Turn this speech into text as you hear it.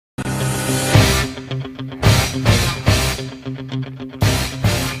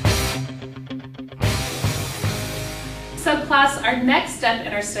step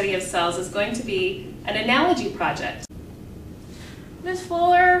in our study of cells is going to be an analogy project. Ms.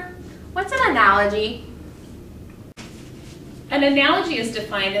 Fuller, what's an analogy? An analogy is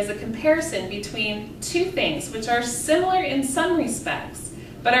defined as a comparison between two things which are similar in some respects,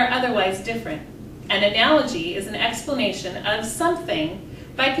 but are otherwise different. An analogy is an explanation of something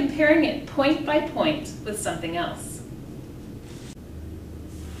by comparing it point by point with something else.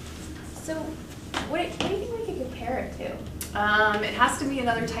 So, what do you think we could compare it to? It has to be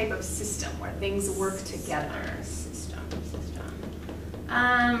another type of system where things work together. System.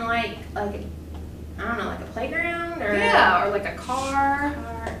 Like I don't know, like a playground or Yeah, or like a car.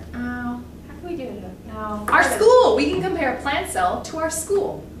 Oh, how can we do it? No. Our school. We can compare a plant cell to our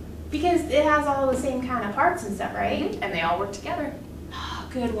school. Because it has all the same kind of parts and stuff, right? And they all work together. Oh,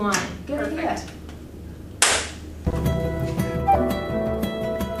 good one. Good idea.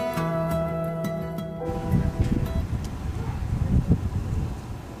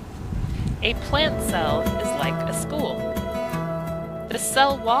 A plant cell is like a school. The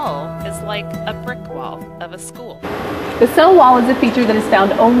cell wall is like a brick wall of a school. The cell wall is a feature that is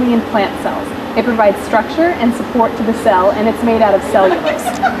found only in plant cells. It provides structure and support to the cell, and it's made out of cellulose.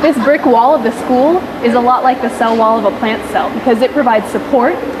 This brick wall of the school is a lot like the cell wall of a plant cell because it provides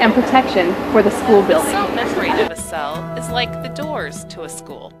support and protection for the school building. The cell membrane of a cell is like the doors to a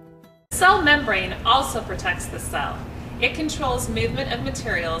school. The cell membrane also protects the cell. It controls movement of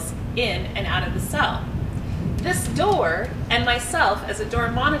materials in and out of the cell. This door and myself as a door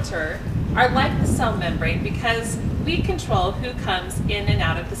monitor are like the cell membrane because we control who comes in and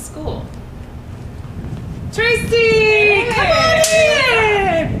out of the school. Tracy! Hey, come on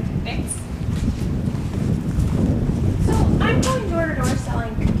in! Thanks. So, I'm going door to door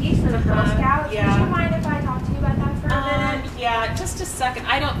selling cookies for the Girl Scouts. Yeah. Would you mind if I talk to you about that for a minute? Yeah, just a second.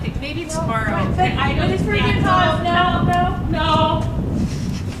 I don't think, maybe tomorrow. But it's for a good cause. No.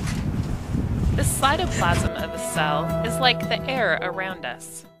 The cytoplasm of a cell is like the air around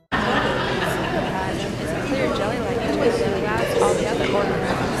us. Cytoplasm is a clear jelly-like material that wraps all the other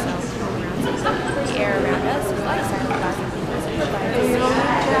organelles of the cells around it. The air around us is like cytoplasm because it provides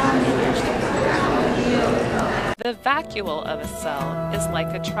a The vacuole of a cell is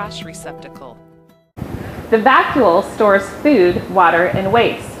like a trash receptacle. The vacuole stores food, water, and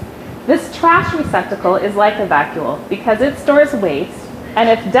waste. This trash receptacle is like a vacuole because it stores waste, and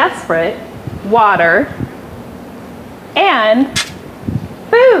if desperate, water, and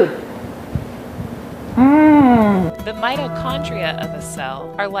food. The mitochondria of a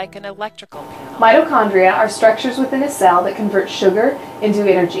cell are like an electrical panel. Mitochondria are structures within a cell that convert sugar into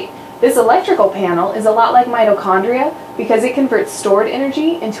energy. This electrical panel is a lot like mitochondria because it converts stored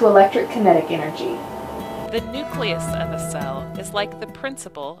energy into electric kinetic energy. The nucleus of a cell is like the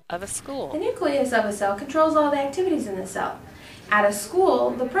principal of a school. The nucleus of a cell controls all the activities in the cell. At a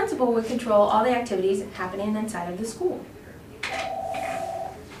school, the principal would control all the activities happening inside of the school.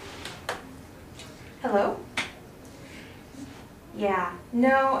 Hello? Yeah,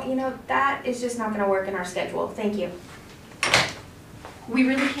 no, that is just not going to work in our schedule. Thank you. We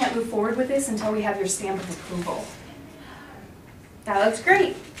really can't move forward with this until we have your stamp of approval. That looks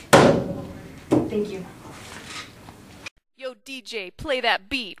great. Thank you. Yo, DJ, play that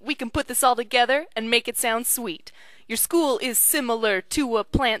beat. We can put this all together and make it sound sweet. Your school is similar to a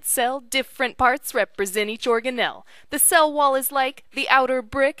plant cell. Different parts represent each organelle. The cell wall is like the outer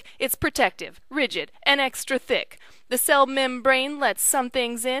brick. It's protective, rigid, and extra thick. The cell membrane lets some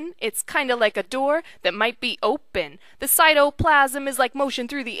things in. It's kinda like a door that might be open. The cytoplasm is like motion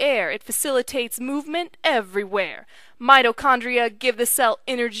through the air. It facilitates movement everywhere. Mitochondria give the cell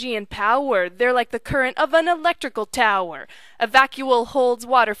energy and power. They're like the current of an electrical tower. A vacuole holds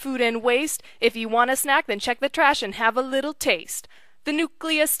water, food, and waste. If you want a snack, then check the trash and have a little taste. The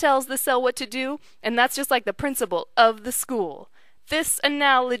nucleus tells the cell what to do, and that's just like the principal of the school. This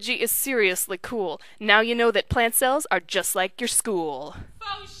analogy is seriously cool. Now you know that plant cells are just like your school.